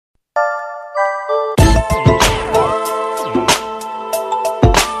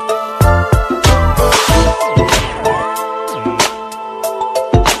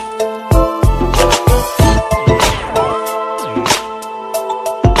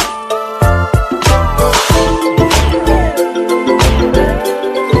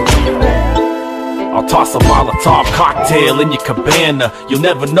Toss a Molotov cocktail in your cabana. You'll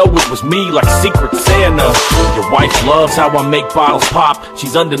never know it was me, like Secret Santa. Your wife loves how I make bottles pop.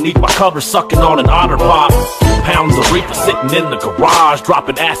 She's underneath my cover sucking on an otter pop. Pounds of reefer sitting in the garage,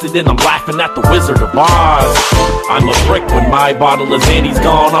 dropping acid and I'm laughing at the Wizard of Oz. I'm a brick when my bottle of Zanny's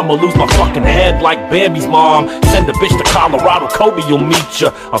gone. I'ma lose my fucking head like Bambi's mom. Send a bitch to Colorado, Kobe will meet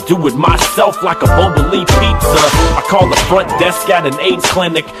ya. I'll do it myself like a Boboli pizza. I call the front desk at an AIDS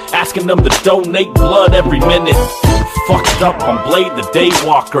clinic, asking them to donate blood every minute. Fucked up on Blade the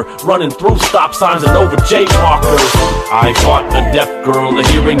Daywalker, running through stop signs and over jaywalkers. I fought a deaf girl, a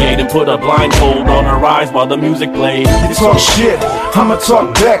hearing aid, and put a blindfold on her eyes while the music played. You talk shit, I'ma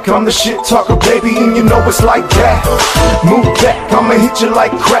talk back. I'm the shit talker, baby, and you know it's like that. Move back, I'ma hit you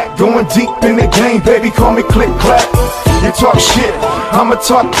like crack. Going deep in the game, baby, call me click clack. You talk shit, I'ma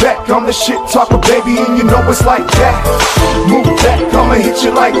talk back. I'm the shit talker, baby, and you know it's like that. Move back, I'ma hit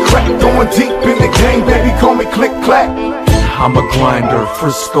you like crack. Going deep in the game, baby, call me click clack. I'm a grinder,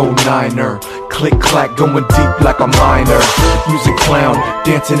 Frisco Niner. Click clack, going deep like a miner. Music clown,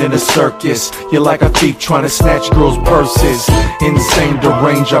 dancing in a circus. You're like a thief trying to snatch girls' purses. Insane,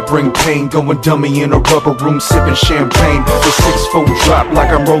 deranged, I bring pain. Going dummy in a rubber room, sipping champagne. The 6-4 drop like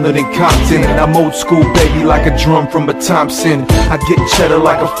I'm rolling in Compton. I'm old school, baby, like a drum from a Thompson. I get cheddar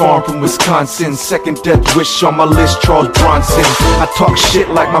like a farm from Wisconsin. Second death wish on my list, Charles Bronson. I talk shit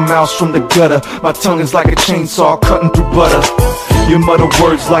like my mouth's from the gutter. My tongue is like a chainsaw cutting through butter. You mutter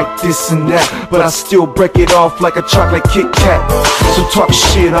words like this and that, but I still break it off like a chocolate Kit Kat. So talk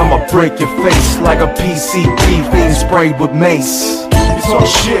shit, I'ma break your face like a PCP fiend sprayed with mace. You talk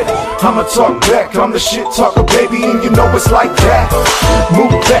shit, I'ma talk back. I'm the shit talker, baby, and you know it's like that.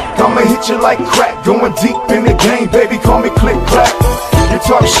 Move back, I'ma hit you like crack. Going deep in the game, baby, call me click clack. You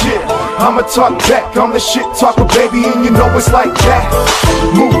talk shit, I'ma talk back. I'm the shit talker, baby, and you know it's like that.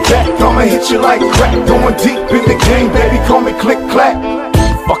 Move back, I'ma hit you like crack. Going deep in the game, baby, call me click clack.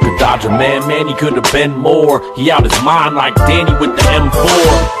 Fuck a Dodger, man, he could've been more. He out his mind like Danny with the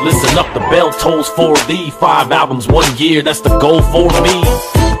M4. Listen up, the bell tolls for thee. 5 albums, 1 year, that's the goal for me.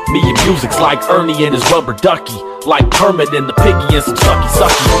 Me and music's like Ernie and his rubber ducky, like Kermit and the piggy and some sucky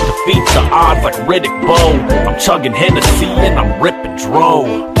sucky. Defeats the odds like Riddick Bowe. I'm chugging Hennessy and I'm ripping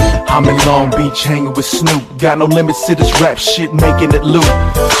dro. I'm in Long Beach hanging with Snoop. Got no limits to this rap shit, making it loop.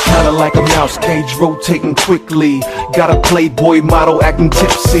 Kinda like a mouse cage rotating quickly. Got a Playboy model acting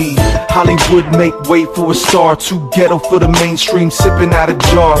tipsy. Hollywood make way for a star. Too ghetto for the mainstream, sipping out a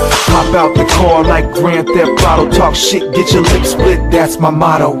jar. Hop out the car like Grand Theft Auto. Talk shit, get your lips split, that's my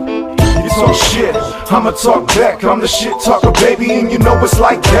motto. You talk shit, I'ma talk back. I'm the shit talker, baby, and you know it's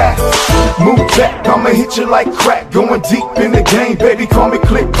like that. Move back, I'ma hit you like crack. Going deep in the game, baby, call me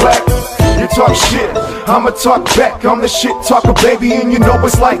click clack. You talk shit, I'ma talk back. I'm the shit talker, baby, and you know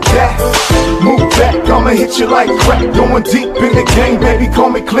it's like that. Move back, I'ma hit you like crack. Going deep in the game, baby, call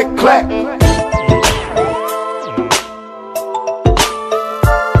me click clack.